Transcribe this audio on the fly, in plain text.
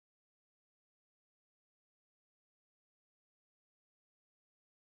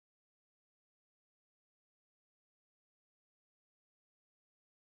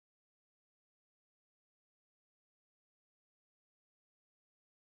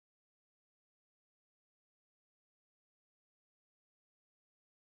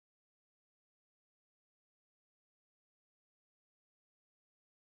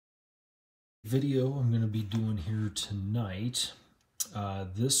video I'm going to be doing here tonight.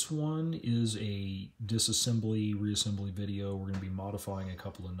 This one is a disassembly, reassembly video. We're going to be modifying a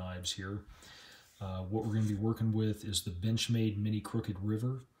couple of knives here. What we're going to be working with is the Benchmade Mini Crooked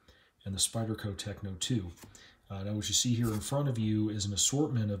River and the Spyderco Techno 2. Now what you see here in front of you is an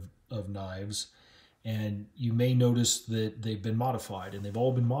assortment of knives, and you may notice that they've been modified, and they've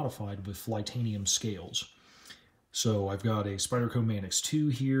all been modified with Flytanium scales. So I've got a Spyderco Manix 2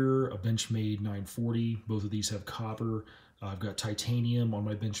 here, a Benchmade 940. Both of these have copper. I've got titanium on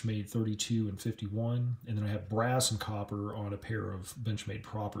my Benchmade 32 and 51. And then I have brass and copper on a pair of Benchmade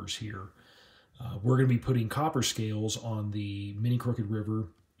propers here. We're going to be putting copper scales on the Mini Crooked River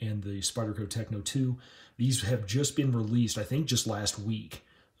and the Spyderco Techno 2. These have just been released, I think, just last week.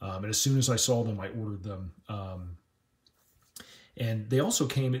 And as soon as I saw them, I ordered them. And they also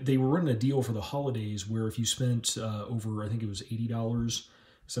they were running a deal for the holidays where if you spent over, I think it was $80,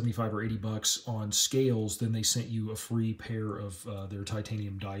 75 or 80 bucks on scales, then they sent you a free pair of their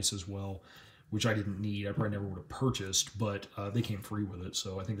titanium dice as well, which I didn't need. I probably never would have purchased, but they came free with it,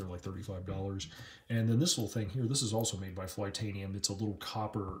 so I think they're like $35. And then this little thing here, this is also made by Flytanium. It's a little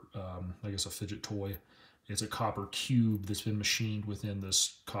copper, I guess a fidget toy. It's a copper cube that's been machined within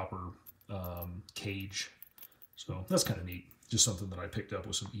this copper cage. So that's kind of neat. Just something that I picked up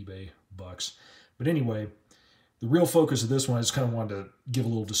with some eBay bucks. But anyway, the real focus of this one, I just kind of wanted to give a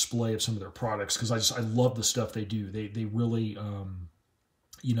little display of some of their products because I love the stuff they do. They really,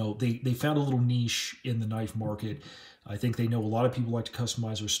 you know, they found a little niche in the knife market. I think they know a lot of people like to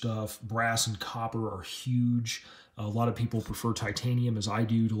customize their stuff. Brass and copper are huge. A lot of people prefer titanium, as I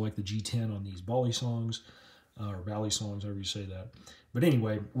do, to like the G10 on these Bali songs, or Valley songs, however you say that. But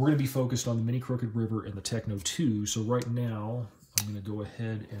anyway, we're going to be focused on the Mini Crooked River and the Techno 2. So right now, I'm going to go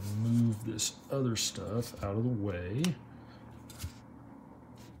ahead and move this other stuff out of the way.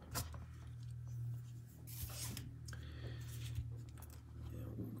 Yeah,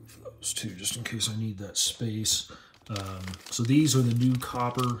 we'll go for those two, just in case I need that space. So these are the new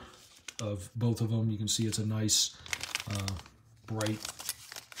copper of both of them. You can see it's a nice, bright,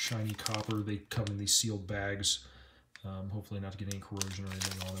 shiny copper. They come in these sealed bags. Hopefully not to get any corrosion or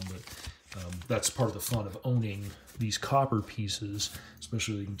anything on them, but that's part of the fun of owning these copper pieces,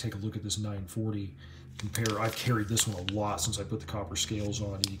 especially you can take a look at this 940. I've carried this one a lot since I put the copper scales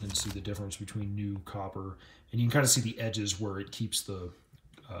on, and you can see the difference between new copper, and you can kind of see the edges where it keeps the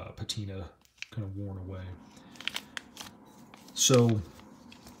patina kind of worn away. So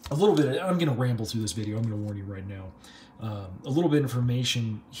a little bit, I'm going to ramble through this video, I'm going to warn you right now. A little bit of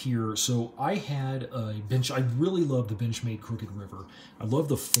information here. So I had a I really love the Benchmade Crooked River. I love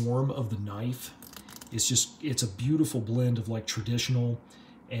the form of the knife. It's a beautiful blend of like traditional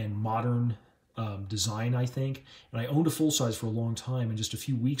and modern design, I think. And I owned a full size for a long time, and just a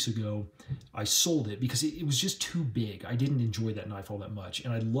few weeks ago, I sold it because it was just too big. I didn't enjoy that knife all that much.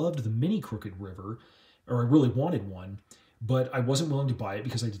 And I loved the Mini Crooked River, or I really wanted one. But I wasn't willing to buy it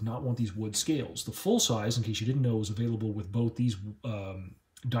because I did not want these wood scales. The full size, in case you didn't know, was available with both these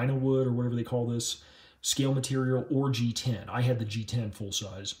Dino Wood, or whatever they call this, scale material, or G10. I had the G10 full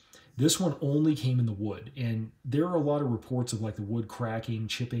size. This one only came in the wood, and there are a lot of reports of like the wood cracking,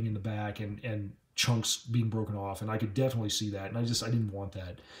 chipping in the back, and chunks being broken off, and I could definitely see that, and I didn't want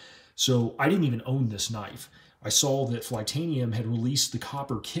that. So I didn't even own this knife. I saw that Flytanium had released the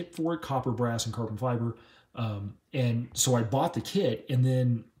copper kit for it, copper, brass, and carbon fiber. And so I bought the kit, and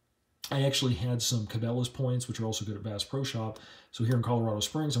then I actually had some Cabela's points, which are also good at Bass Pro Shop. So here in Colorado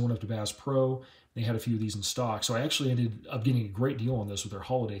Springs, I went up to Bass Pro. They had a few of these in stock. So I actually ended up getting a great deal on this with their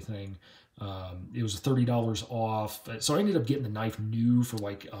holiday thing. It was $30 off. So I ended up getting the knife new for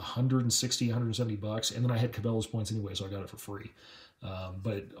like 160, 170 bucks. And then I had Cabela's points anyway, so I got it for free.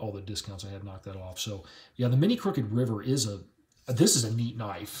 But all the discounts I had knocked that off. So yeah, the Mini Crooked River this is a neat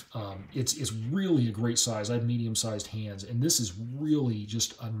knife. It's really a great size. I have medium-sized hands, and this is really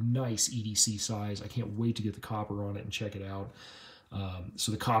just a nice EDC size. I can't wait to get the copper on it and check it out.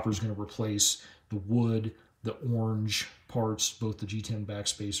 So the copper is going to replace the wood, the orange parts, both the G10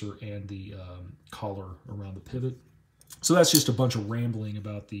 backspacer and the collar around the pivot. So that's just a bunch of rambling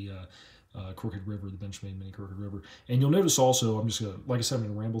about the Crooked River, the Benchmade Mini Crooked River. And you'll notice also, I'm just going to, like I said, I'm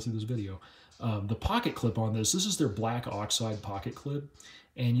going to ramble through this video. The pocket clip on this is their black oxide pocket clip.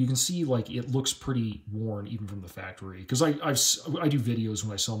 And you can see like it looks pretty worn even from the factory. Because I do videos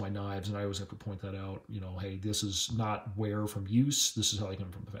when I sell my knives, and I always have to point that out. You know, hey, this is not wear from use. This is how they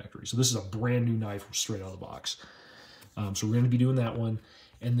come from the factory. So this is a brand new knife straight out of the box. So we're going to be doing that one.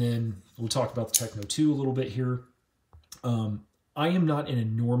 And then we'll talk about the Techno 2 a little bit here. I am not an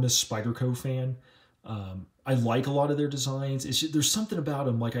enormous Spyderco fan. I like a lot of their designs. It's just, there's something about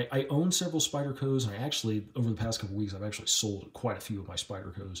them. Like I own several Spydercos, and I actually, over the past couple weeks, I've actually sold quite a few of my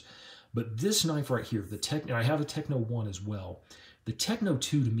Spydercos. But this knife right here, the Techno, I have a Techno 1 as well. The Techno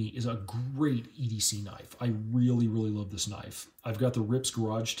 2 to me is a great EDC knife. I really, really love this knife. I've got the Rips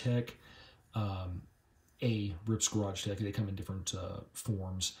Garage Tech, Rips Garage Tech. They come in different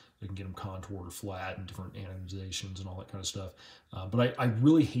forms. You can get them contoured or flat and different anodizations and all that kind of stuff. But I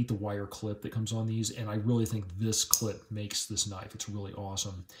really hate the wire clip that comes on these, and I really think this clip makes this knife. It's really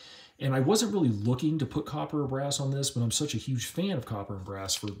awesome. And I wasn't really looking to put copper or brass on this, but I'm such a huge fan of copper and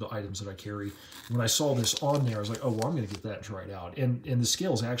brass for the items that I carry. When I saw this on there, I was like, oh, well, I'm going to get that and try it out. And the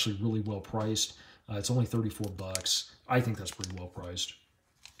scale is actually really well priced. It's only 34 bucks. I think that's pretty well priced.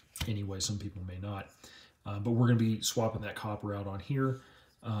 Anyway, some people may not. But we're going to be swapping that copper out on here.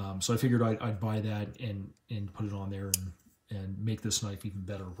 So I figured I'd buy that and put it on there and make this knife even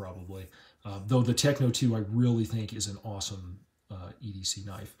better, probably. Though the Techno 2 I really think is an awesome EDC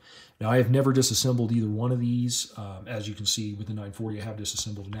knife. Now, I have never disassembled either one of these. As you can see with the 940, I have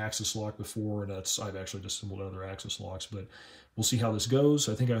disassembled an axis lock before, and I've actually disassembled other axis locks, but we'll see how this goes.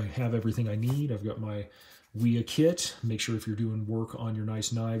 I think I have everything I need. I've got my WIA kit. Make sure if you're doing work on your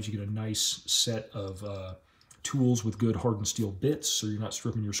nice knives, you get a nice set of tools with good hardened steel bits, so you're not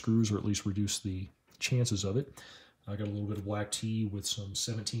stripping your screws, or at least reduce the chances of it. I got a little bit of black tea with some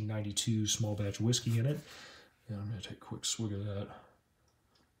 1792 small batch whiskey in it. And I'm going to take a quick swig of that.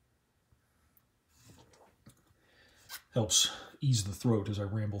 Helps ease the throat as I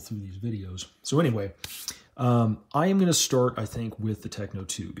ramble through these videos. So anyway, I am going to start, I think, with the Techno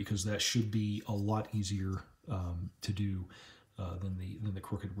 2, because that should be a lot easier to do than the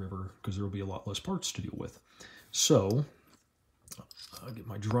Crooked River, because there will be a lot less parts to deal with. So I'll get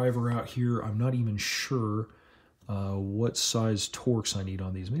my driver out here. I'm not even sure what size Torx I need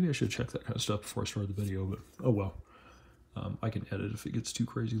on these. Maybe I should check that kind of stuff before I start the video, but oh well. I can edit if it gets too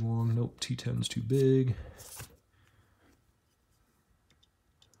crazy long. Nope, T10's too big.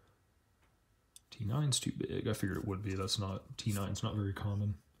 T9's too big. I figured it would be. That's not, T9's not very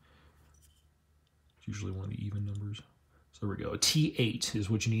common. It's usually one of the even numbers. So there we go. A T8 is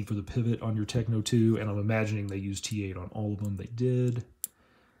what you need for the pivot on your Techno 2, and I'm imagining they used T8 on all of them. They did.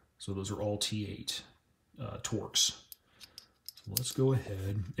 So those are all T8 Torx. So let's go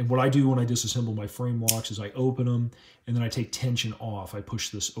ahead. And what I do when I disassemble my frame locks is I open them, and then I take tension off. I push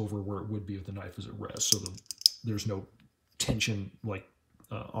this over where it would be if the knife is at rest, so there's no tension like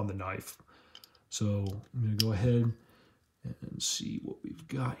on the knife. So I'm going to go ahead and see what we've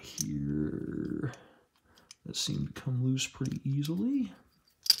got here. That seemed to come loose pretty easily.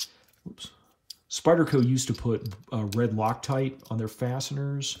 Whoops. Spyderco used to put red Loctite on their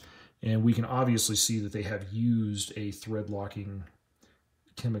fasteners, and we can obviously see that they have used a thread locking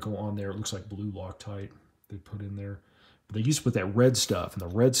chemical on there. It looks like blue Loctite they put in there. But they used to put that red stuff, and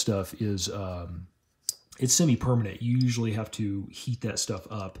the red stuff is it's semi-permanent. You usually have to heat that stuff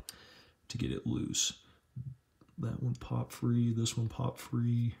up to get it loose. That one popped free, this one popped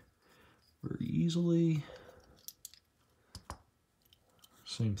free very easily.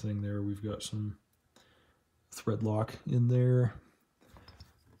 Same thing there, we've got some thread lock in there.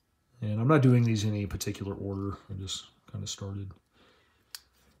 And I'm not doing these in any particular order, I just kind of started.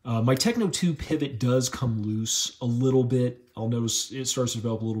 My Techno 2 pivot does come loose a little bit. I'll notice it starts to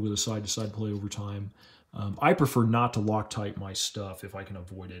develop a little bit of side-to-side play over time. I prefer not to Loctite my stuff if I can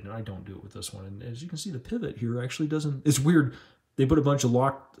avoid it, and I don't do it with this one. And as you can see, the pivot here actually doesn't... It's weird. They put a bunch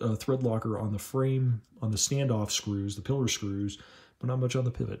of thread locker on the frame, on the standoff screws, the pillar screws, but not much on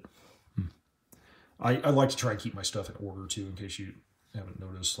the pivot. I like to try and keep my stuff in order, too, in case you haven't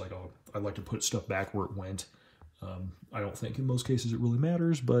noticed. Like I like to put stuff back where it went. I don't think in most cases it really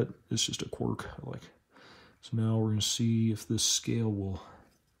matters, but it's just a quirk I like. So now we're going to see if this scale will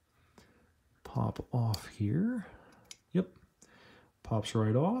pop off here. Yep, pops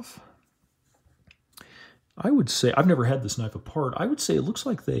right off. I would say, I've never had this knife apart, I would say it looks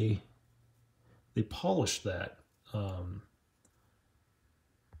like they polished that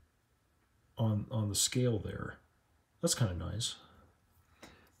on the scale there. That's kind of nice.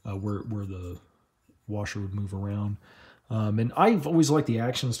 Where the washer would move around. And I've always liked the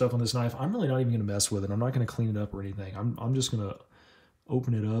action stuff on this knife. I'm really not even going to mess with it. I'm not going to clean it up or anything. I'm just going to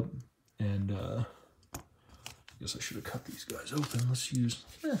open it up, and I guess I should have cut these guys open. Let's use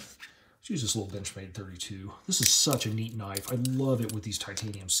this little Benchmade 32. This is such a neat knife. I love it with these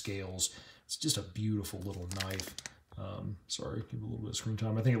titanium scales. It's just a beautiful little knife. Sorry, give it a little bit of screen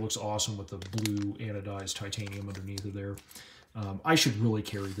time. I think it looks awesome with the blue anodized titanium underneath of there. I should really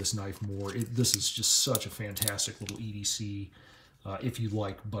carry this knife more. This is just such a fantastic little EDC if you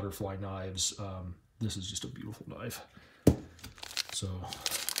like butterfly knives. this is just a beautiful knife. So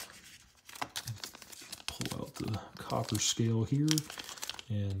pull out the copper scale here,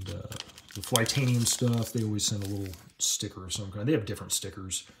 and the Flytanium stuff, they always send a little sticker of some kind. They have different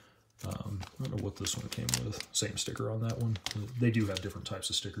stickers. I don't know what this one came with. Same sticker on that one. They do have different types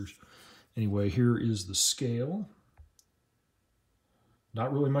of stickers. Anyway, here is the scale.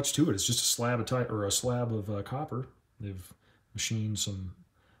 Not really much to it. It's just a slab of copper. They've machined some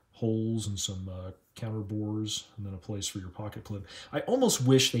holes and some counter bores, and then a place for your pocket clip. I almost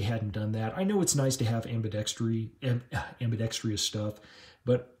wish they hadn't done that. I know it's nice to have ambidextrous stuff,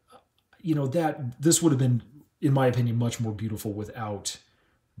 but you know, this would have been, in my opinion, much more beautiful without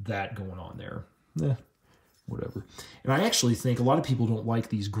that going on there. Whatever. And I actually think a lot of people don't like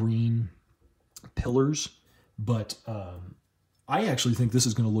these green pillars, but I actually think this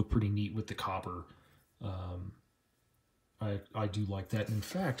is going to look pretty neat with the copper. I do like that. In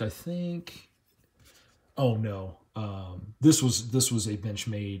fact, I think, oh no, this was a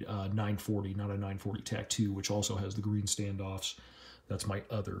Benchmade 940, not a 940 Tac 2, which also has the green standoffs. That's my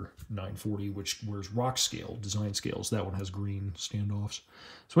other 940, which wears rock scale, design scales. That one has green standoffs.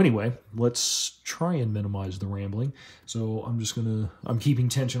 So anyway, let's try and minimize the rambling. So I'm keeping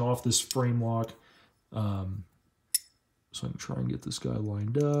tension off this frame lock. So I can try and get this guy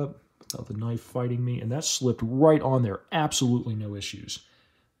lined up without the knife fighting me. And that slipped right on there. Absolutely no issues.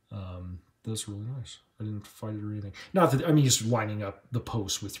 That's really nice. I didn't fight it or anything. Not that, I mean, just lining up the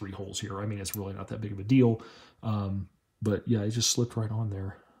posts with 3 holes here. I mean, it's really not that big of a deal. But yeah, it just slipped right on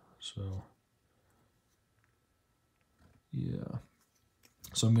there. So yeah.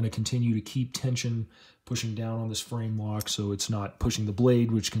 So I'm going to continue to keep tension pushing down on this frame lock so it's not pushing the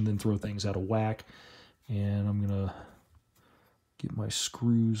blade, which can then throw things out of whack. And I'm going to get my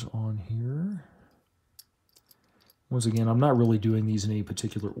screws on here. Once again, I'm not really doing these in any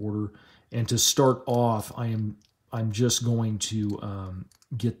particular order. And to start off, I'm just going to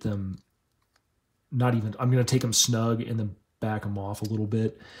get them I'm going to take them snug and then back them off a little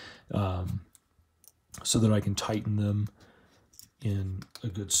bit so that I can tighten them in a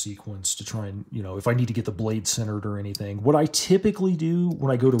good sequence to try and, you know, if I need to get the blade centered or anything. What I typically do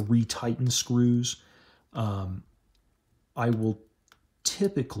when I go to retighten screws, I will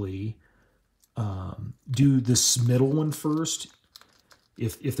typically do this middle one first.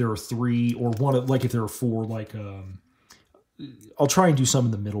 If there are 3 or one, like if there are 4, like I'll try and do some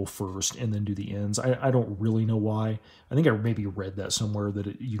in the middle first and then do the ends. I don't really know why. I think I maybe read that somewhere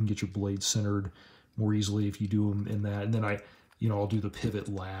that you can get your blades centered more easily if you do them in that. And then I'll do the pivot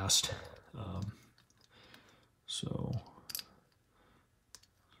last. So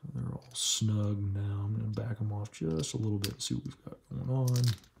they're all snug now. I'm going to back them off just a little bit and see what we've got going on.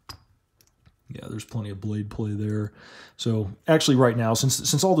 Yeah, there's plenty of blade play there. So actually right now,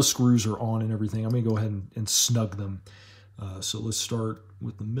 since all the screws are on and everything, I'm going to go ahead and snug them. So let's start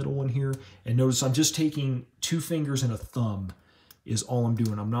with the middle one here. And notice I'm just taking 2 fingers and a thumb is all I'm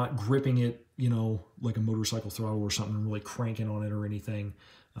doing. I'm not gripping it, you know, like a motorcycle throttle or something, and really cranking on it or anything.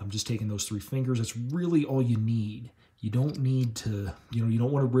 I'm just taking those 3 fingers. That's really all you need. You don't need to, you know, you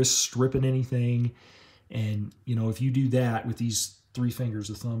don't want to risk stripping anything. And, you know, if you do that with these 3 fingers,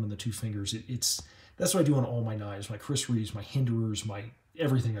 the thumb and the 2 fingers, that's what I do on all my knives, my Chris Reeves, my Hinderers, my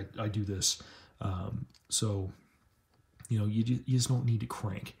everything. I do this. So, you know, you just don't need to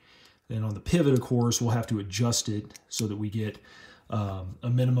crank. Then on the pivot, of course, we'll have to adjust it so that we get a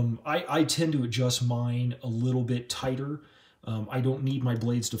minimum. I tend to adjust mine a little bit tighter. I don't need my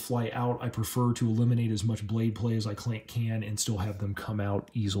blades to fly out. I prefer to eliminate as much blade play as I can and still have them come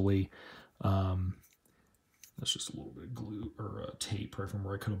out easily. That's just a little bit of glue or tape right from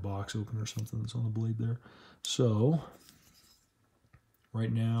where I cut a box open or something that's on the blade there. So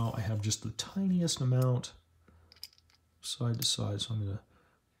right now I have just the tiniest amount side to side, so I'm going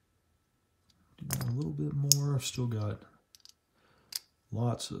to do a little bit more. I've still got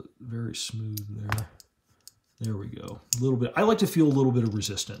lots of very smooth there. There we go. A little bit. I like to feel a little bit of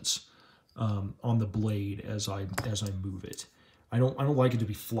resistance on the blade as I move it. I don't like it to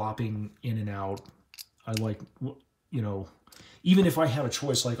be flopping in and out. I like, you know, even if I have a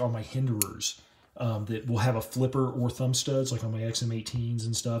choice like on my Hinderers that will have a flipper or thumb studs, like on my XM18s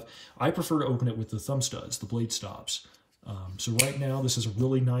and stuff, I prefer to open it with the thumb studs, the blade stops. So right now, this is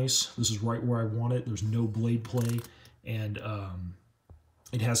really nice. This is right where I want it. There's no blade play, and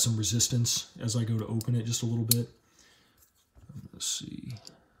it has some resistance as I go to open it just a little bit. Let's see,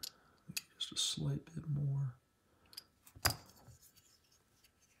 just a slight bit more.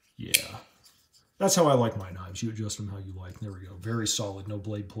 Yeah, that's how I like my knives. You adjust them how you like. There we go. Very solid, no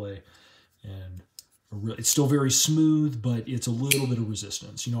blade play, and it's still very smooth, but it's a little bit of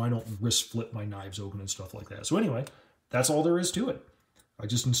resistance. You know, I don't wrist flip my knives open and stuff like that. So anyway, that's all there is to it. I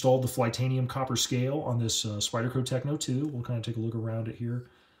just installed the Flytanium copper scale on this Spyderco Techno 2. We'll kind of take a look around it here.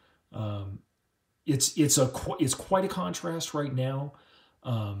 It's quite a contrast right now,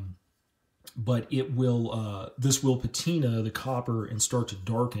 but it will this will patina the copper and start to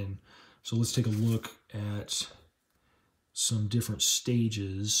darken. So let's take a look at some different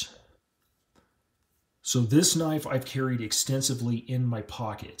stages. So this knife I've carried extensively in my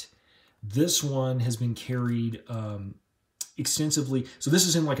pocket. This one has been carried extensively. So this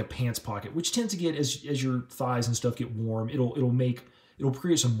is in like a pants pocket, which tends to get, as your thighs and stuff get warm, it'll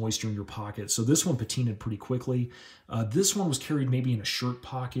create some moisture in your pocket. So this one patinaed pretty quickly. This one was carried maybe in a shirt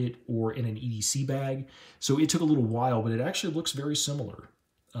pocket or in an EDC bag. So it took a little while, but it actually looks very similar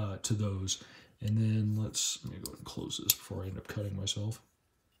to those. And then let me go ahead and close this before I end up cutting myself.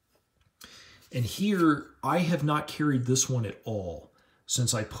 And here, I have not carried this one at all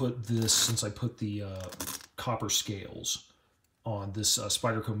since I put the copper scales on this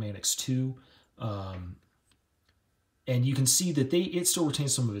Spyderco Manix 2. And you can see that it still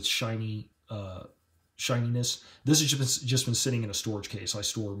retains some of its shininess. This has just been sitting in a storage case. I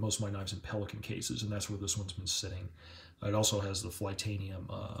store most of my knives in Pelican cases, and that's where this one's been sitting. It also has the Flytanium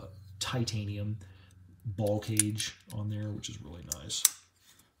titanium ball cage on there, which is really nice.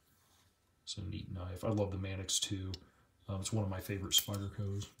 It's a neat knife. I love the Manix 2. It's one of my favorite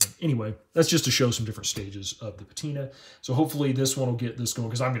Spydercos. Anyway, that's just to show some different stages of the patina. So hopefully this one will get this going,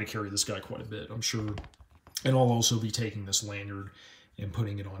 because I'm going to carry this guy quite a bit, I'm sure. And I'll also be taking this lanyard and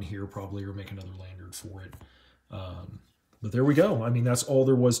putting it on here probably, or make another lanyard for it. But there we go. I mean, that's all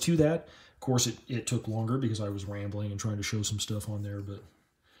there was to that. Of course, it took longer because I was rambling and trying to show some stuff on there, but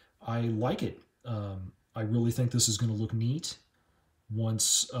I like it. I really think this is going to look neat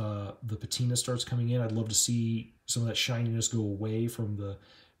once the patina starts coming in. I'd love to see some of that shininess go away from the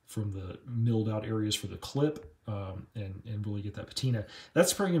milled out areas for the clip, and really get that patina.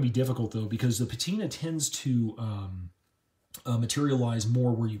 That's probably going to be difficult though, because the patina tends to materialize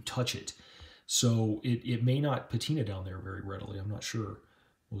more where you touch it. So it may not patina down there very readily. I'm not sure.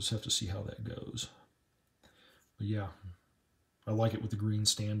 We'll just have to see how that goes. But yeah, I like it with the green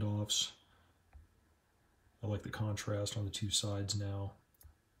standoffs. I like the contrast on the two sides now.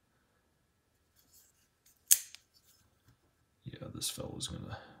 Yeah, this fella's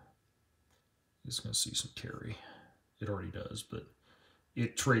gonna see some carry. It already does, but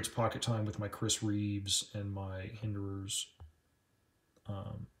it trades pocket time with my Chris Reeves and my Hinderers.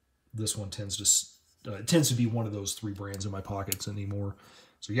 This one tends to be one of those three brands in my pockets anymore.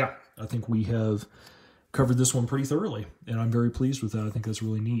 So yeah, I think we have covered this one pretty thoroughly, and I'm very pleased with that. I think that's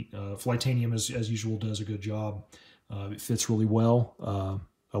really neat. Flytanium, as usual, does a good job. It fits really well.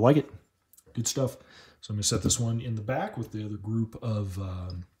 I like it. Good stuff. So I'm going to set this one in the back with the other group of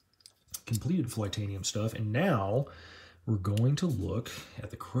completed Flytanium stuff. And now we're going to look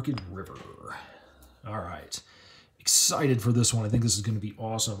at the Crooked River. All right. Excited for this one. I think this is going to be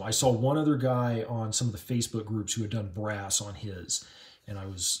awesome. I saw one other guy on some of the Facebook groups who had done brass on his, and I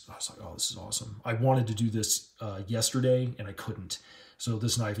was like, oh, this is awesome. I wanted to do this yesterday, and I couldn't. So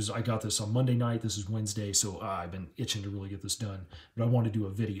this knife I got this on Monday night. This is Wednesday, so I've been itching to really get this done. But I wanted to do a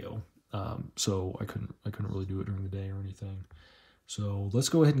video, so I couldn't really do it during the day or anything. So let's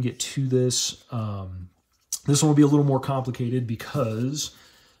go ahead and get to this. This one will be a little more complicated because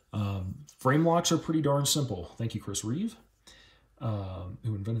frame locks are pretty darn simple. Thank you, Chris Reeve,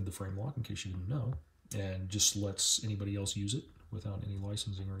 who invented the frame lock, in case you didn't know, and just lets anybody else use it without any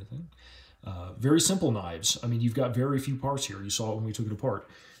licensing or anything. Very simple knives. I mean, you've got very few parts here. You saw it when we took it apart.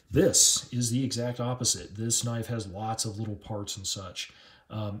 This is the exact opposite. This knife has lots of little parts and such.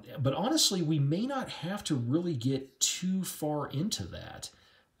 But honestly, we may not have to really get too far into that.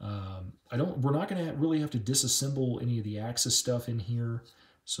 We're not going to really have to disassemble any of the axis stuff in here.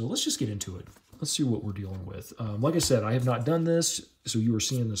 So let's just get into it. Let's see what we're dealing with. Like I said, I have not done this, so you are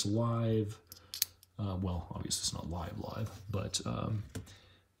seeing this live. Well, obviously it's not live, but,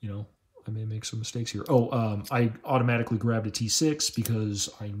 you know, I may make some mistakes here. Oh, I automatically grabbed a T6 because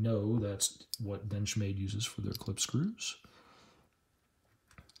I know that's what Benchmade uses for their clip screws.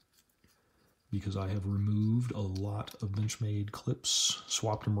 Because I have removed a lot of Benchmade clips,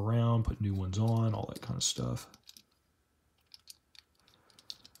 swapped them around, put new ones on, all that kind of stuff.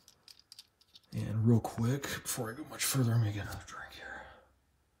 And real quick, before I go much further, I'm going to get another drink here.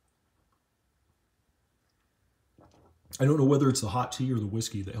 I don't know whether it's the hot tea or the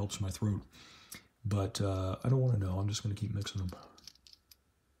whiskey that helps my throat, but I don't want to know. I'm just going to keep mixing them.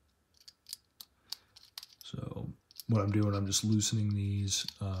 So what I'm doing, I'm just loosening these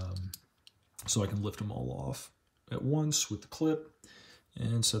so I can lift them all off at once with the clip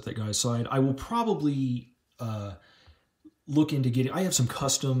and set that guy aside. I will probably look into getting, I have some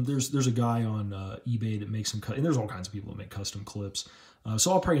custom, there's a guy on eBay that makes some, and there's all kinds of people that make custom clips.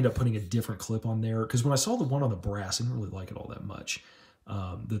 So I'll probably end up putting a different clip on there, because when I saw the one on the brass, I didn't really like it all that much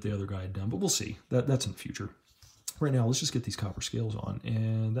that the other guy had done, but we'll see. That's in the future. Right now, let's just get these copper scales on,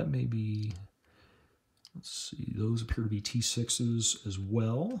 and that may be, let's see, those appear to be T6s as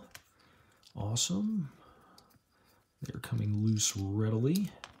well. Awesome. They're coming loose readily.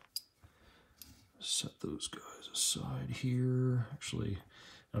 Set those guys aside here. Actually,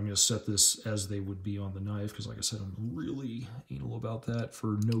 I'm going to set this as they would be on the knife, because like I said, I'm really anal about that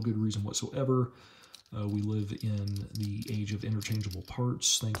for no good reason whatsoever. We live in the age of interchangeable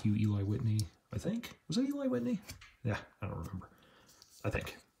parts. Thank you, Eli Whitney, I think. Was that Eli Whitney? Yeah, I don't remember. I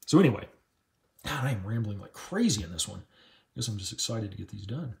think. So anyway, God, I am rambling like crazy in this one. I guess I'm just excited to get these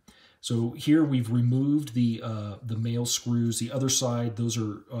done. So here we've removed the male screws. The other side, those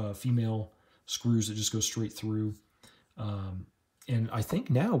are female screws that just go straight through. And I think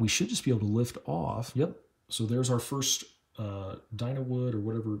now we should just be able to lift off. Yep. So there's our first Dynawood, or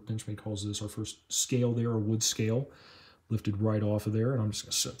whatever Benchmade calls this, our first scale there, a wood scale, lifted right off of there. And I'm just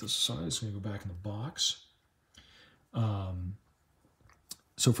going to set this aside. It's going to go back in the box.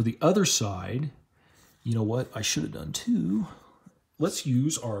 So for the other side, you know what I should have done too? Let's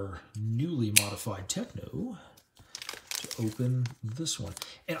use our newly modified Techno to open this one.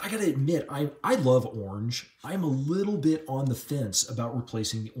 And I gotta admit, I love orange. I'm a little bit on the fence about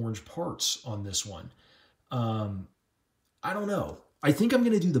replacing the orange parts on this one. I don't know. I think I'm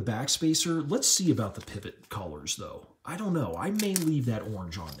gonna do the backspacer. Let's see about the pivot colors though. I don't know. I may leave that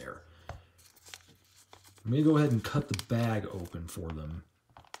orange on there. I'm gonna go ahead and cut the bag open for them,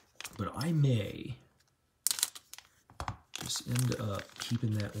 but I may just end up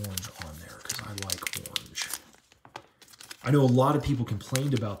keeping that orange on there because I like orange. I know a lot of people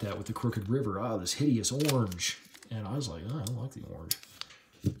complained about that with the Crooked River. Oh, this hideous orange. And I was like, oh, I don't like the orange.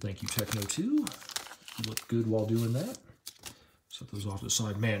 Thank you, Techno 2. You look good while doing that. Set those off to the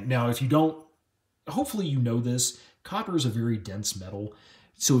side. Man, now if you don't, hopefully you know this, copper is a very dense metal.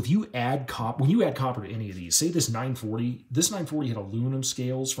 So if you add copper, when you add copper to any of these, say this 940 had aluminum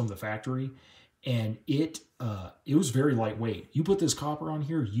scales from the factory, and it was very lightweight. You put this copper on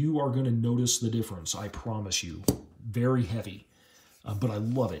here, you are going to notice the difference. I promise you. Very heavy, but I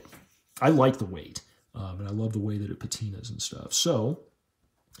love it. I like the weight, and I love the way that it patinas and stuff. So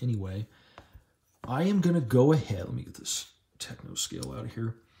anyway, I am going to go ahead. Let me get this Techno scale out of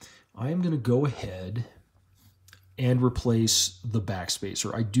here. I am going to go ahead and replace the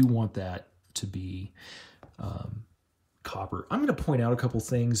backspacer. I do want that to be copper. I'm going to point out a couple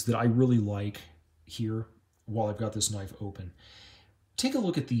things that I really like here while I've got this knife open. Take a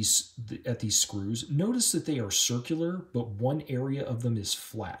look at these screws. Notice that they are circular, but one area of them is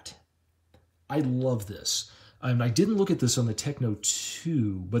flat. I love this. I didn't look at this on the Techno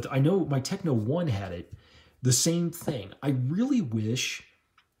 2, but I know my Techno 1 had it. The same thing. I really wish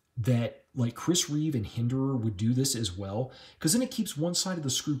that like Chris Reeve and Hinderer would do this as well, because then it keeps one side of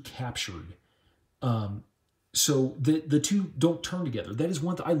the screw captured. So the two don't turn together. That is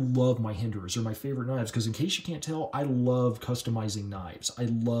one thing. I love my Hinderers. They're my favorite knives, because in case you can't tell, I love customizing knives. I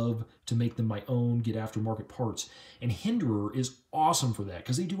love to make them my own, get aftermarket parts. And Hinderer is awesome for that,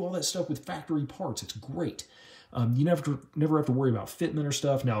 because they do all that stuff with factory parts. It's great. You never have to worry about fitment or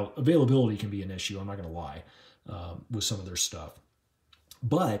stuff. Now, availability can be an issue, I'm not going to lie, with some of their stuff.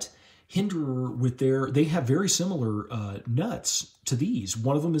 But Hinderer, they have very similar nuts to these.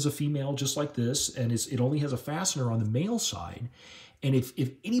 One of them is a female, just like this, and it only has a fastener on the male side. And if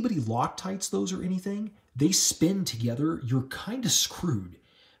anybody Loctites those or anything, they spin together. You're kind of screwed,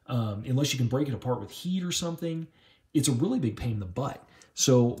 unless you can break it apart with heat or something. It's a really big pain in the butt.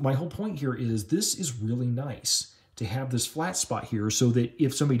 So my whole point here is this is really nice to have this flat spot here, so that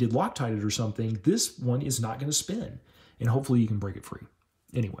if somebody did Loctite it or something, this one is not going to spin, and hopefully you can break it free.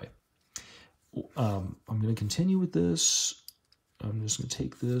 Anyway. I'm going to continue with this. I'm just going to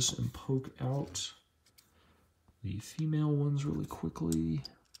take this and poke out the female ones really quickly.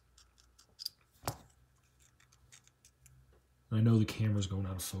 I know the camera's going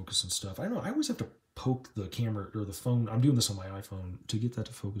out of focus and stuff. I know I always have to poke the camera or the phone. I'm doing this on my iPhone to get that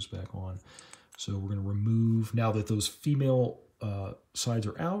to focus back on. So we're going to remove, now that those female sides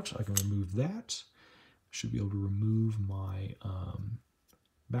are out, I can remove that. I should be able to remove my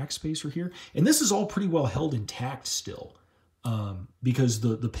backspacer here. And this is all pretty well held intact still, because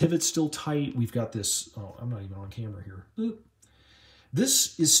the pivot's still tight. We've got this, oh, I'm not even on camera here. Boop.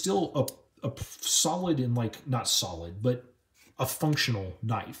 This is still a solid and, like, not solid, but a functional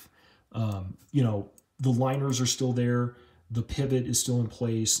knife. You know, the liners are still there, the pivot is still in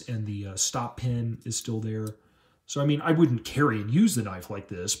place, and the stop pin is still there. So, I mean, I wouldn't carry and use the knife like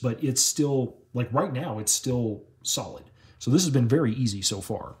this, but it's still, like right now, it's still solid. So this has been very easy so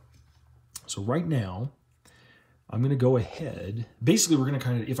far. So right now, I'm going to go ahead. Basically, we're going to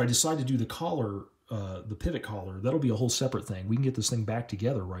kind of, if I decide to do the collar, the pivot collar, that'll be a whole separate thing. We can get this thing back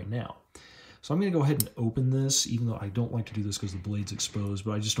together right now. So I'm going to go ahead and open this, even though I don't like to do this because the blade's exposed,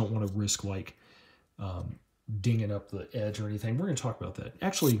 but I just don't want to risk like dinging up the edge or anything. We're going to talk about that.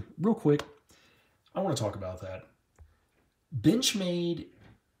 Actually, real quick, I want to talk about that. Benchmade,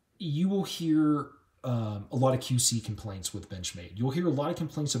 you will hear a lot of QC complaints with Benchmade. You'll hear a lot of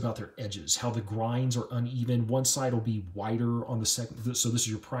complaints about their edges, how the grinds are uneven. One side will be wider on the second. So this is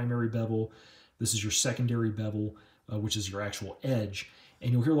your primary bevel. This is your secondary bevel, which is your actual edge.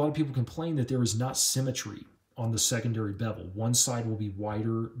 And you'll hear a lot of people complain that there is not symmetry on the secondary bevel. One side will be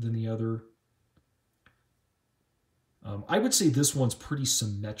wider than the other. I would say this one's pretty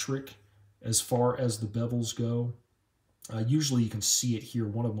symmetric as far as the bevels go. Usually you can see it here.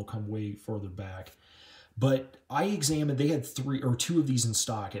 One of them will come way farther back. But I examined, they had two of these in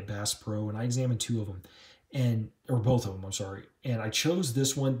stock at Bass Pro, and I examined two of them, or both of them, I'm sorry. And I chose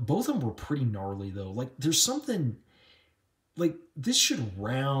this one. Both of them were pretty gnarly though. Like there's something, like this should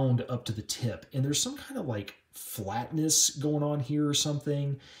round up to the tip, and there's some kind of like flatness going on here or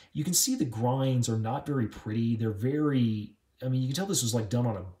something. You can see the grinds are not very pretty. They're very, I mean, you can tell this was like done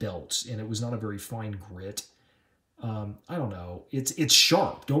on a belt, and it was not a very fine grit. I don't know. It's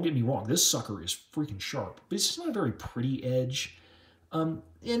sharp. Don't get me wrong. This sucker is freaking sharp, but it's just not a very pretty edge. And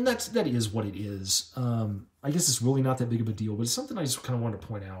that is what it is. I guess it's really not that big of a deal, but it's something I just kind of wanted to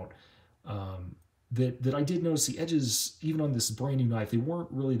point out. That I did notice the edges, even on this brand new knife, they weren't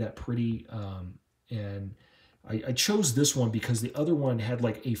really that pretty. And I chose this one because the other one had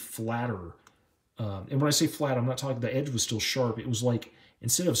like a flatter. And when I say flat, I'm not talking, the edge was still sharp. It was like,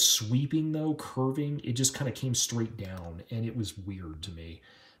 instead of sweeping though, curving, it just kind of came straight down, and it was weird to me.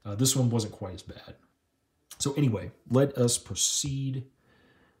 This one wasn't quite as bad. So anyway, let us proceed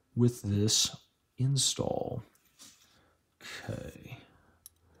with this install. Okay.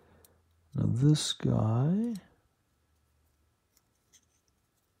 Now this guy, I'm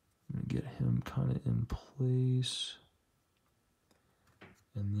going to get him kind of in place,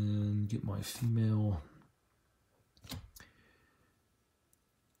 and then get my female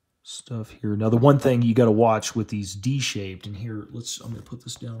stuff here. Now the one thing you got to watch with these D-shaped, and here, I'm going to put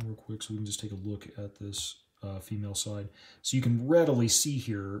this down real quick so we can just take a look at this female side. So you can readily see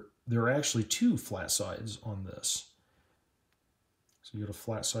here, there are actually two flat sides on this. So you got a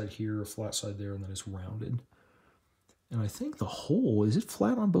flat side here, a flat side there, and then it's rounded. And I think the hole, is it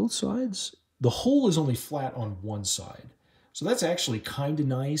flat on both sides? The hole is only flat on one side. So that's actually kind of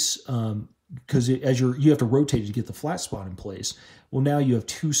nice, because you have to rotate it to get the flat spot in place. Well, now you have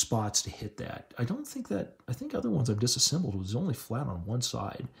two spots to hit that. I think other ones I've disassembled was only flat on one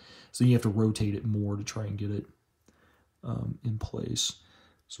side. So you have to rotate it more to try and get it in place.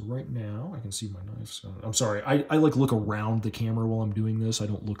 So right now, I can see my knife. So I'm sorry, I like look around the camera while I'm doing this. I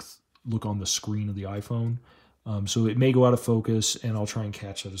don't look on the screen of the iPhone. So it may go out of focus, and I'll try and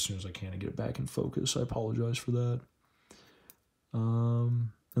catch that as soon as I can and get it back in focus. I apologize for that.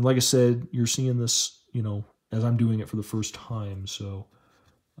 And like I said, you're seeing this, as I'm doing it for the first time. So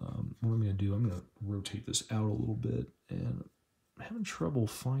what I'm going to do, I'm going to rotate this out a little bit, and I'm having trouble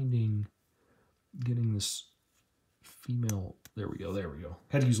getting this female. There we go.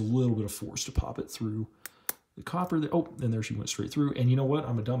 Had to use a little bit of force to pop it through the copper there. Oh, and there she went straight through. And you know what?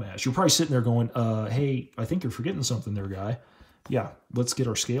 I'm a dumbass. You're probably sitting there going, hey, I think you're forgetting something there, guy. Yeah, let's get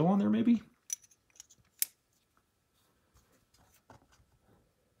our scale on there maybe.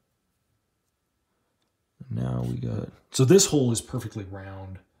 Now we got, so this hole is perfectly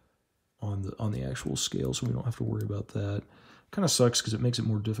round on the actual scale, so we don't have to worry about that. Kind of sucks because it makes it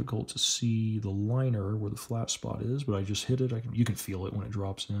more difficult to see the liner where the flat spot is, but I just hit it. You can feel it when it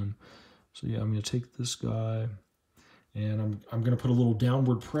drops in. So yeah, I'm going to take this guy, and I'm going to put a little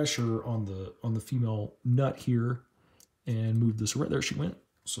downward pressure on the female nut here, and move this right there. She went,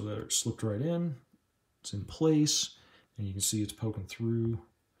 so that it slipped right in. It's in place, and you can see it's poking through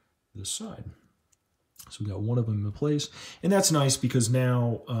this side. So we got one of them in place, and that's nice because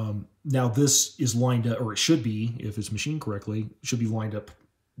now this is lined up, or it should be, if it's machined correctly, it should be lined up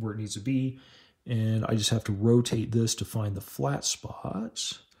where it needs to be. And I just have to rotate this to find the flat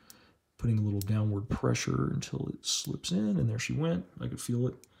spots, putting a little downward pressure until it slips in, and there she went. I could feel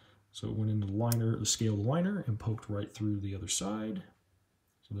it. So it went into the liner, the scale of the liner, and poked right through the other side.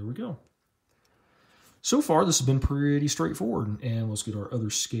 So there we go. So far, this has been pretty straightforward. And let's get our other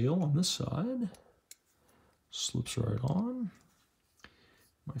scale on this side. Slips right on.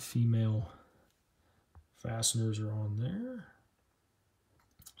 My female fasteners are on there.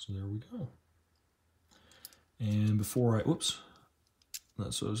 So there we go. And before I, whoops,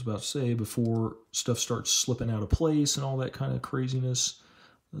 that's what I was about to say, before stuff starts slipping out of place and all that kind of craziness,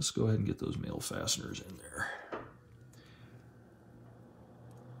 let's go ahead and get those male fasteners in there.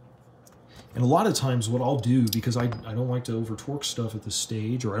 And a lot of times what I'll do, because I don't like to over torque stuff at this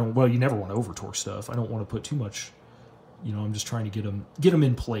stage, or I don't, well, you never want to over torque stuff. I don't want to put too much, you know, I'm just trying to get them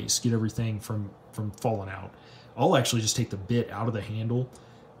in place, get everything from falling out. I'll actually just take the bit out of the handle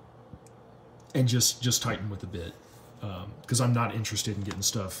and just tighten with the bit, because I'm not interested in getting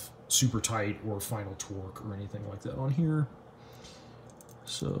stuff super tight or final torque or anything like that on here.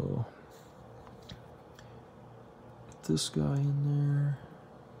 So get this guy in there.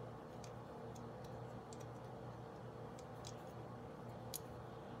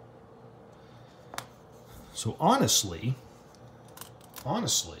 So honestly,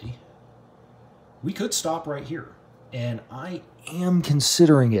 we could stop right here. And I am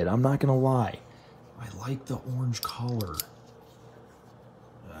considering it. I'm not going to lie. I like the orange collar.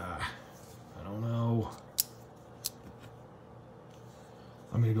 I don't know.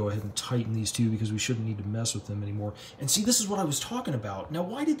 I'm going to go ahead and tighten these two because we shouldn't need to mess with them anymore. And see, this is what I was talking about. Now,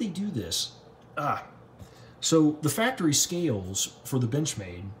 why did they do this? So the factory scales for the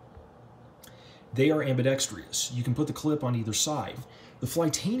Benchmade, they are ambidextrous. You can put the clip on either side. The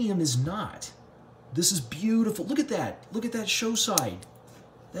Flytanium is not. This is beautiful. Look at that. Look at that show side.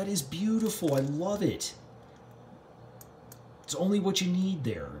 That is beautiful. I love it. It's only what you need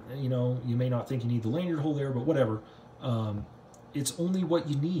there. You know, you may not think you need the lanyard hole there, but whatever. It's only what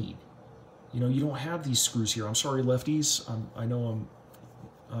you need. You know, you don't have these screws here. I'm sorry, lefties. I know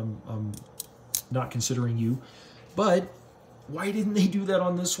I'm not considering you, but why didn't they do that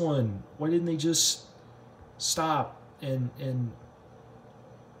on this one? Why didn't they just stop and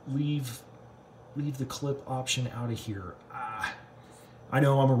leave the clip option out of here? I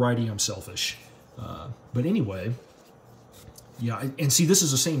know I'm a righty, I'm selfish. But anyway, yeah, and see, this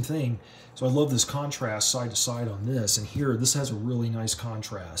is the same thing. So I love this contrast side to side on this. And here, this has a really nice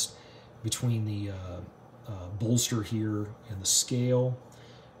contrast between the bolster here and the scale.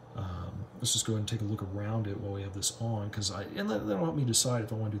 Let's just go ahead and take a look around it while we have this on, and that'll help me decide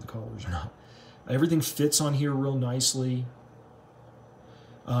if I want to do the collars or not. Everything fits on here real nicely.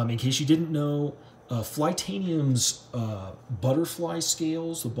 In case you didn't know, Flytanium's butterfly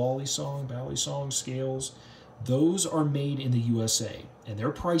scales, the bally song scales, those are made in the USA, and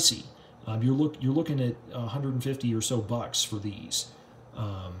they're pricey. You're looking at 150 or so bucks for these.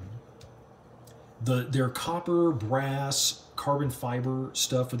 Their copper, brass, carbon fiber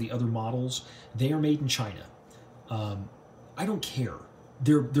stuff for the other models, they are made in China. I don't care.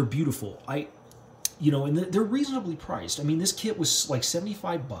 They're beautiful. And they're reasonably priced. I mean, this kit was like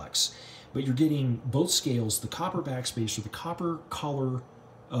 75 bucks, but you're getting both scales, the copper backspacer, the copper collar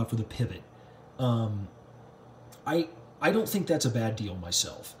for the pivot. I don't think that's a bad deal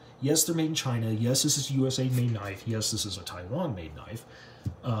myself. Yes, they're made in China. Yes, this is a USA-made knife. Yes, this is a Taiwan-made knife.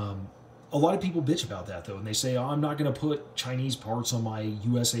 A lot of people bitch about that, though, and they say, oh, I'm not going to put Chinese parts on my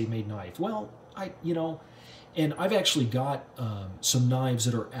USA-made knife. Well, and I've actually got some knives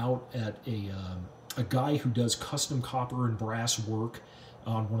that are out at a guy who does custom copper and brass work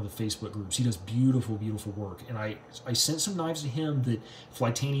on one of the Facebook groups. He does beautiful, beautiful work. And I sent some knives to him that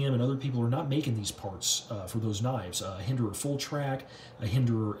Flytanium and other people are not making these parts for those knives. A Hinderer Full Track, a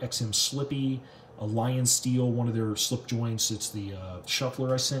Hinderer XM Slippy, a Lion Steel, one of their slip joints. It's the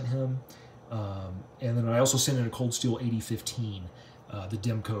Shuffler I sent him. And then I also sent in a Cold Steel 8015, the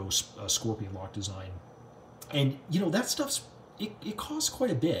Demco Scorpion lock design. And, that stuff's, it costs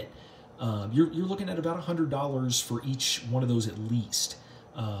quite a bit. You're looking at about $100 for each one of those at least.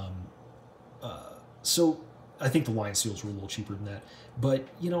 So I think the Lion Steels were a little cheaper than that. But,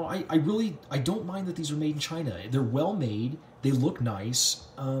 I don't mind that these are made in China. They're well made. They look nice.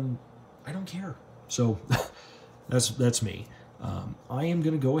 I don't care. So that's me. I am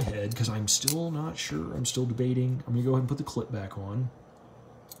going to go ahead, because I'm still not sure. I'm still debating. I'm going to go ahead and put the clip back on.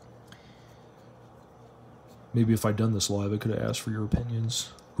 Maybe if I'd done this live, I could have asked for your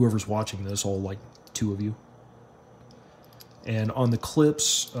opinions. Whoever's watching this, all like 2 of you. And on the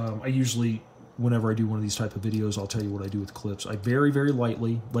clips, I usually, whenever I do one of these type of videos, I'll tell you what I do with clips. I very, very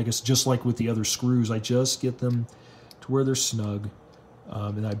lightly, like it's just like with the other screws, I just get them to where they're snug,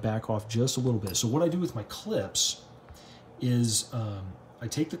 and I back off just a little bit. So what I do with my clips is I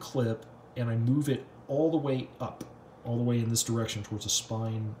take the clip and I move it all the way up, all the way in this direction towards the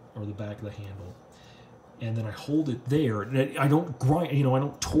spine or the back of the handle. and then I hold it there. And I don't grind, you know, I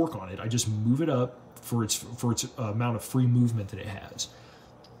don't torque on it. I just move it up for its amount of free movement that it has.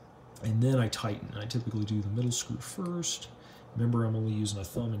 And then I tighten. I typically do the middle screw first. Remember, I'm only using a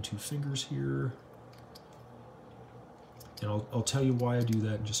thumb and 2 fingers here. And I'll tell you why I do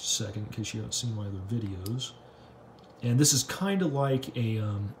that in just a second, in case you haven't seen my other videos. And this is kind of like a,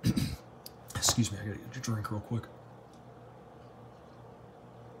 excuse me, I gotta get a drink real quick.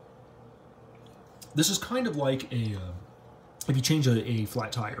 This is kind of like a, if you change a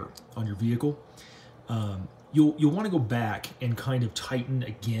flat tire on your vehicle, you'll want to go back and kind of tighten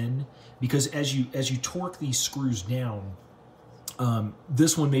again, because as you torque these screws down,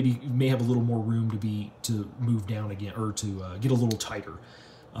 this one may have a little more room to move down again, or to get a little tighter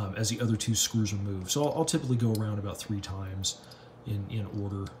as the other 2 screws are moved. So I'll typically go around about 3 times in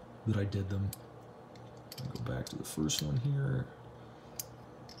order that I did them. I'll go back to the first one here.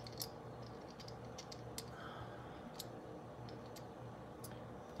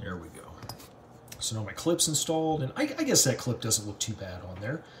 There we go. So now my clip's installed, and I guess that clip doesn't look too bad on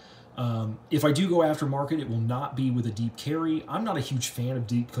there. If I do go aftermarket, it will not be with a deep carry. I'm not a huge fan of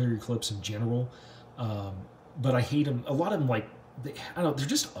deep carry clips in general, but I hate them. A lot of them, like, I don't know, they're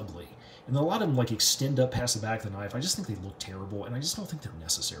just ugly. And a lot of them, like, extend up past the back of the knife. I just think they look terrible, and I just don't think they're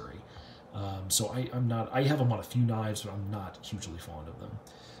necessary. So I have them on a few knives, but I'm not hugely fond of them.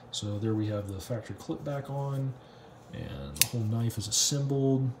 So there we have the factory clip back on, and the whole knife is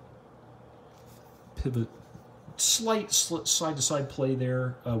assembled. Pivot, slight side-to-side play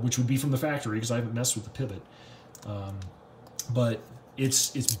there, which would be from the factory because I haven't messed with the pivot. But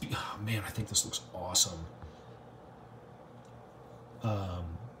it's oh man, I think this looks awesome.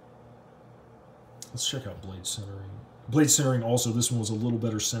 Let's check out blade centering. Blade centering also, this one was a little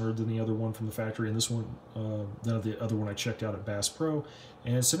better centered than the other one from the factory, and this one, than the other one I checked out at Bass Pro.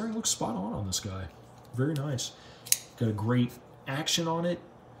 And centering looks spot on this guy. Very nice. Got a great action on it.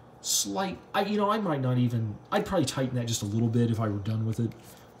 Slight, you know, I might not even, I'd probably tighten that just a little bit if I were done with it.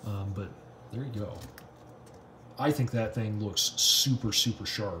 But there you go. I think that thing looks super, super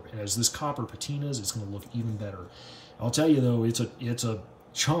sharp. And as this copper patinas, it's going to look even better. I'll tell you though, it's a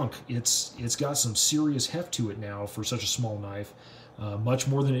chunk. It's got some serious heft to it now for such a small knife. Much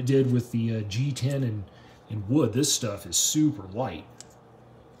more than it did with the G10 and wood. This stuff is super light.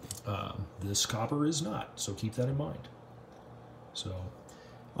 This copper is not, so keep that in mind. So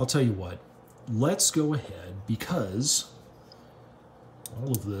I'll tell you what, let's go ahead, because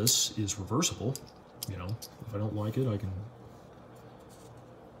all of this is reversible. You know, if I don't like it, I can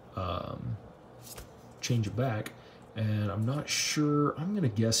change it back. And I'm not sure, I'm going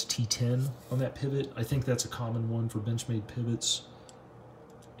to guess T10 on that pivot. I think that's a common one for Benchmade pivots.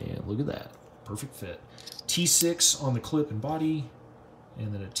 And look at that, perfect fit. T6 on the clip and body,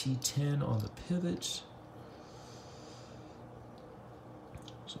 and then a T10 on the pivot.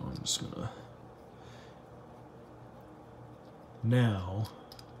 So I'm just going to, now,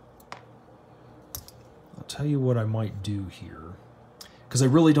 I'll tell you what I might do here, because I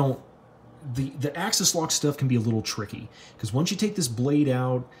really don't, the axis lock stuff can be a little tricky, because once you take this blade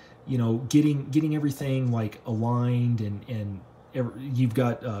out, you know, getting everything like aligned, and you've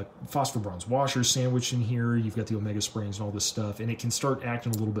got phosphor bronze washers sandwiched in here, you've got the omega springs and all this stuff, and it can start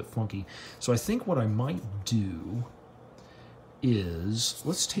acting a little bit funky. So I think what I might do is,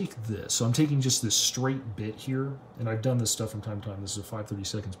 let's take this. So I'm taking just this straight bit here, and I've done this stuff from time to time. This is a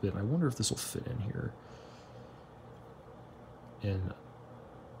 5/32 bit, and I wonder if this will fit in here. And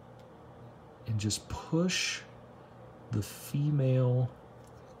just push the female.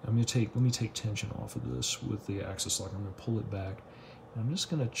 Let me take tension off of this with the axis lock. I'm going to pull it back. And I'm just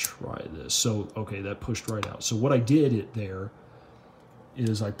going to try this. So, okay, that pushed right out. So what I did there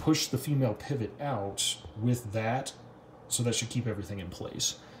is I pushed the female pivot out with that, so that should keep everything in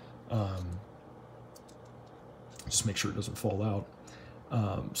place. Just make sure it doesn't fall out.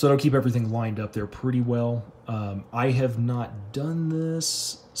 So that'll keep everything lined up there pretty well. I have not done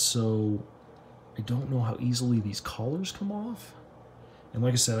this, so I don't know how easily these collars come off. And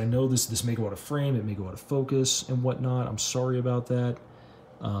like I said, I know this may go out of frame, it may go out of focus and whatnot. I'm sorry about that.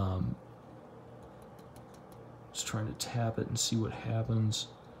 Just trying to tap it and see what happens.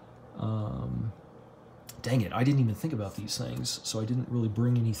 Dang it, I didn't even think about these things, so I didn't really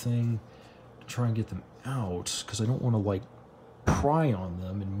bring anything to try and get them out, because I don't want to like pry on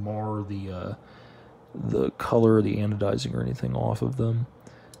them and mar the color, the anodizing or anything off of them.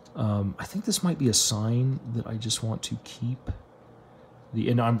 I think this might be a sign that I just want to keep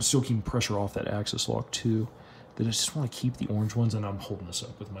and I'm still keeping pressure off that axis lock too, that I just want to keep the orange ones, and I'm holding this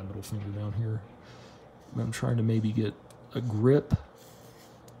up with my middle finger down here. I'm trying to maybe get a grip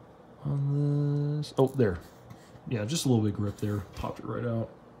on this. Oh, there. Yeah, just a little bit of grip there. Popped it right out.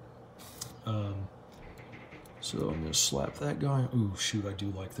 So I'm going to slap that guy. Ooh, shoot, I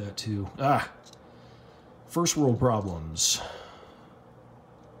do like that too. Ah! First world problems.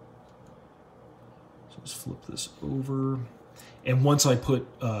 So let's flip this over. And once I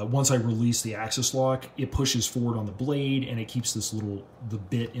release the axis lock, it pushes forward on the blade and it keeps the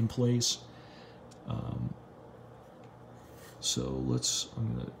bit in place. So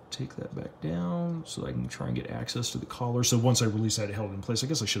I'm going to take that back down so I can try and get access to the collar. So once I release that, it held it in place. I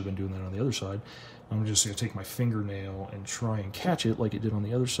guess I should have been doing that on the other side. I'm just going to take my fingernail and try and catch it like it did on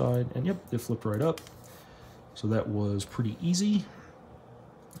the other side. And yep, it flipped right up. So that was pretty easy.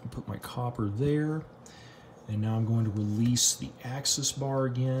 Put my copper there. And now I'm going to release the axis bar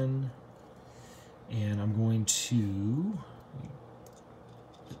again. And I'm going to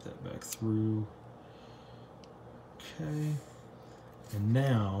get that back through. Okay. And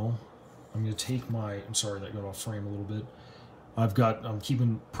now I'm going to take I'm sorry, that got off frame a little bit. I'm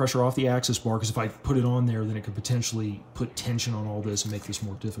keeping pressure off the axis bar because if I put it on there, then it could potentially put tension on all this and make this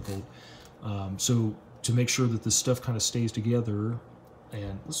more difficult. So to make sure that this stuff kind of stays together,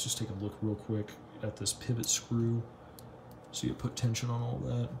 and let's just take a look real quick at this pivot screw. So you put tension on all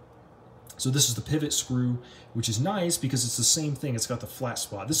that. So this is the pivot screw, which is nice because it's the same thing. It's got the flat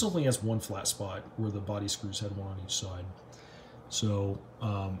spot. This only has one flat spot where the body screws had one on each side. So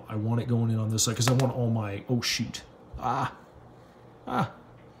I want it going in on this side because I want all my, oh shoot, my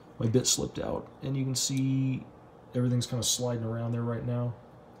bit slipped out. And you can see everything's kind of sliding around there right now.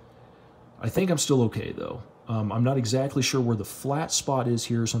 I think I'm still okay though. I'm not exactly sure where the flat spot is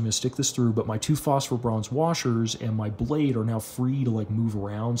here, so I'm going to stick this through, but my 2 phosphor bronze washers and my blade are now free to like move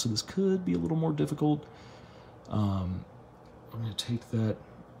around, so this could be a little more difficult. I'm going to take that,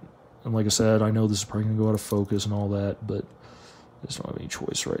 and like I said, I know this is probably going to go out of focus and all that, but I just don't have any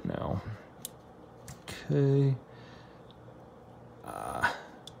choice right now. Okay.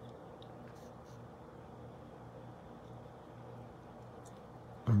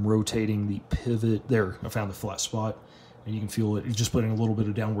 I'm rotating the pivot. There, I found the flat spot, and you can feel it. You're just putting a little bit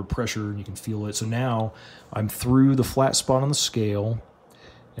of downward pressure, and you can feel it. So now I'm through the flat spot on the scale,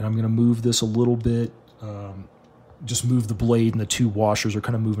 and I'm going to move this a little bit. Just move the blade, and the 2 washers are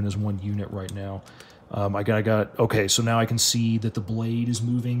kind of moving as one unit right now. Okay, so now I can see that the blade is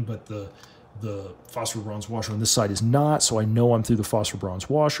moving, but the phosphor bronze washer on this side is not, so I know I'm through the phosphor bronze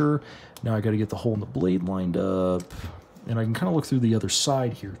washer. Now I got to get the hole in the blade lined up. And I can kind of look through the other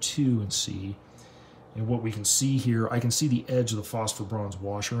side here too and see. And what we can see here, I can see the edge of the phosphor bronze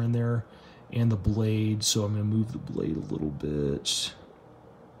washer in there and the blade. So I'm going to move the blade a little bit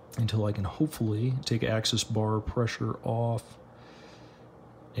until I can hopefully take axis bar pressure off.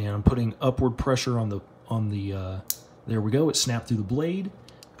 And I'm putting upward pressure on the there we go. It snapped through the blade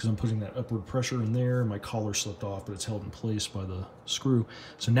because I'm putting that upward pressure in there. My collar slipped off, but it's held in place by the screw.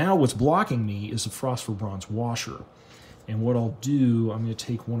 So now what's blocking me is the phosphor bronze washer. And what I'll do, I'm going to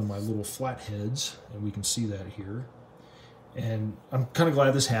take one of my little flat heads, and we can see that here. And I'm kind of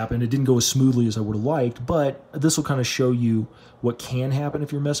glad this happened. It didn't go as smoothly as I would have liked, but this will kind of show you what can happen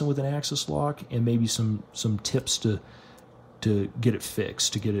if you're messing with an axis lock, and maybe some tips to get it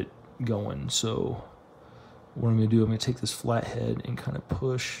fixed, to get it going. So what I'm going to do, I'm going to take this flat head and kind of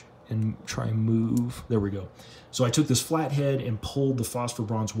push and try and move. There we go. So I took this flat head and pulled the phosphor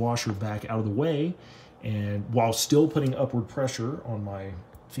bronze washer back out of the way, and while still putting upward pressure on my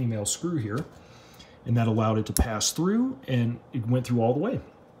female screw here, and that allowed it to pass through, and it went through all the way.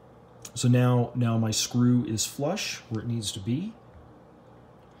 So now my screw is flush where it needs to be,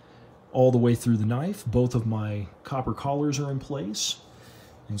 all the way through the knife. Both of my copper collars are in place,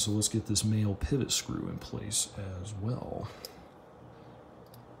 and so let's get this male pivot screw in place as well.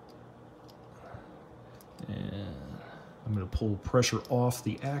 And I'm going to pull pressure off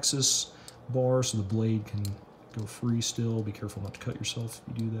the axis bar so the blade can go free still. Be careful not to cut yourself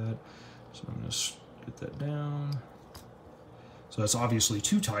if you do that. So I'm going to get that down. So that's obviously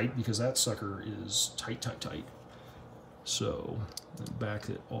too tight because that sucker is tight. So back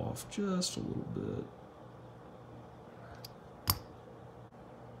it off just a little bit.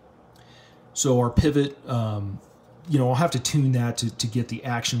 So our pivot, you know, I'll have to tune that to get the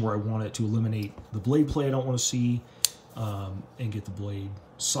action where I want it, to eliminate the blade play I don't want to see, and get the blade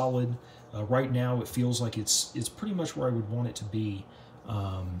solid. Right now it feels like it's pretty much where I would want it to be.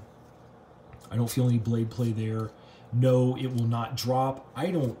 I don't feel any blade play there. No, it will not drop.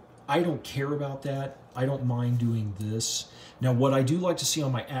 I don't care about that. I don't mind doing this. Now what I do like to see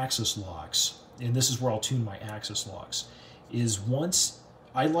on my axis locks, and this is where I'll tune my axis locks, is once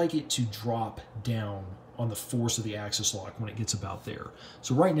I like it to drop down on the force of the axis lock when it gets about there.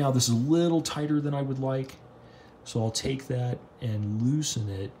 So right now this is a little tighter than I would like. So I'll take that and loosen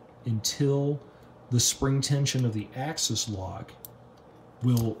it until the spring tension of the axis lock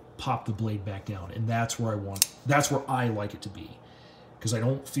will pop the blade back down. And that's where I like it to be. Because I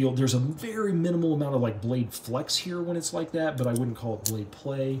don't feel, there's a very minimal amount of like blade flex here when it's like that, but I wouldn't call it blade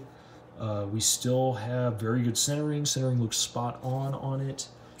play. We still have very good centering. Centering looks spot on it.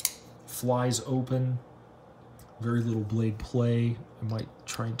 Flies open. Very little blade play. I might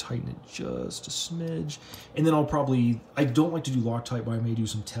try and tighten it just a smidge. And then I'll probably, I don't like to do Loctite, but I may do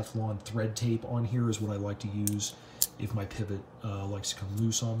some Teflon thread tape on here is what I like to use if my pivot likes to come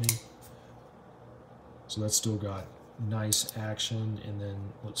loose on me. So that's still got nice action. And then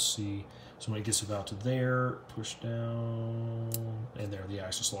let's see. So when it gets about to there, push down, and there, the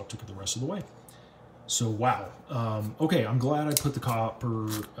axis lock took it the rest of the way. So wow. Okay, I'm glad I put the copper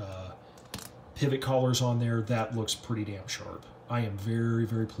pivot collars on there. That looks pretty damn sharp. I am very,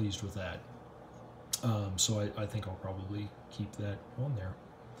 very pleased with that. So I think I'll probably keep that on there.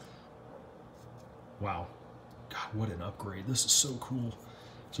 Wow. God, what an upgrade. This is so cool.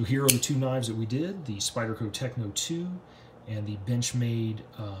 So here are the two knives that we did, the Spyderco Techno 2 and the Benchmade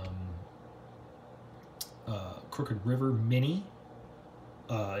Crooked River Mini.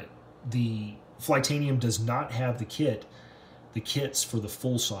 The Flytanium does not have the kits for the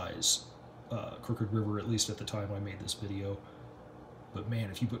full-size Crooked River, at least at the time I made this video. But man,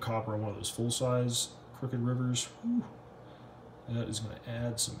 if you put copper on one of those full-size Crooked Rivers, whew, that is going to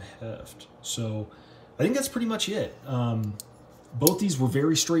add some heft. So I think that's pretty much it. Both these were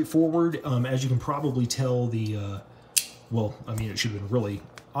very straightforward. As you can probably tell, well, I mean, it should have been really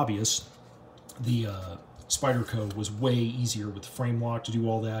obvious. The Spyderco was way easier with the frame lock to do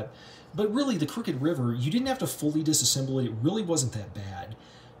all that. But really, the Crooked River, you didn't have to fully disassemble it. It really wasn't that bad.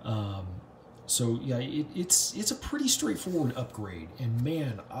 So yeah, it's a pretty straightforward upgrade. And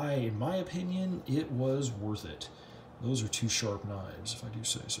man, in my opinion, it was worth it. Those are two sharp knives, if I do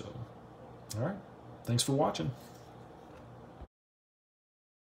say so. All right, thanks for watching.